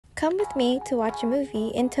Come with me to watch a movie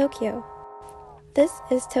in Tokyo. This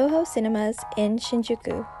is Toho Cinemas in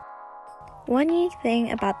Shinjuku. One unique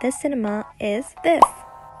thing about this cinema is this.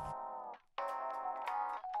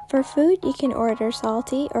 For food, you can order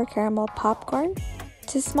salty or caramel popcorn,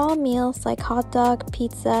 to small meals like hot dog,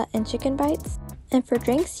 pizza, and chicken bites, and for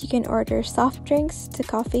drinks, you can order soft drinks to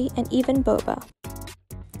coffee and even boba.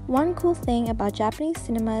 One cool thing about Japanese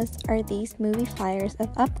cinemas are these movie flyers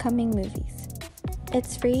of upcoming movies.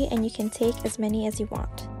 It's free and you can take as many as you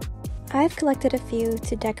want. I've collected a few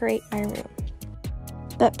to decorate my room.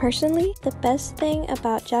 But personally, the best thing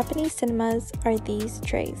about Japanese cinemas are these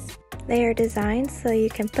trays. They are designed so you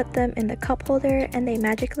can put them in the cup holder and they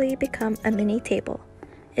magically become a mini table.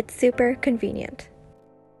 It's super convenient.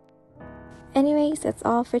 Anyways, that's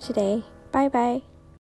all for today. Bye bye.